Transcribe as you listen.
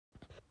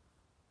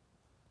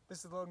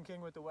This is Logan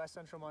King with the West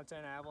Central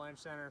Montana Avalanche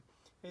Center.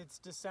 It's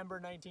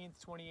December 19th,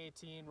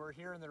 2018. We're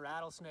here in the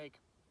Rattlesnake.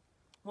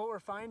 What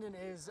we're finding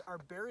is our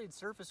buried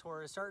surface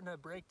horror is starting to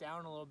break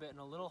down a little bit and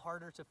a little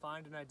harder to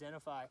find and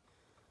identify.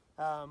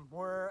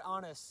 We're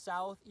on a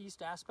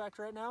southeast aspect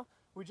right now.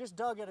 We just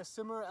dug at a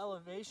similar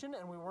elevation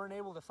and we weren't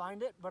able to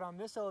find it, but on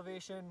this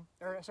elevation,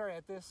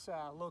 at this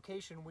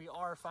location, we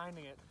are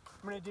finding it.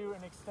 I'm going to do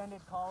an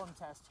extended column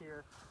test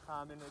here,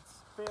 and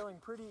it's failing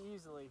pretty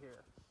easily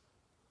here.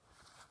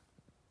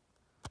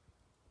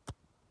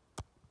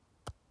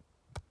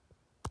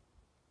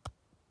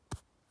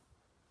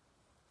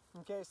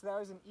 Okay, so that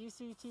was an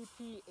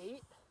Ectp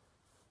 8.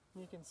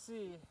 You can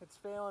see it's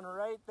failing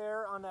right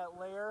there on that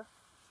layer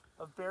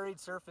of buried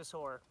surface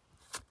ore.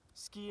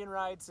 Ski and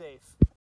ride safe.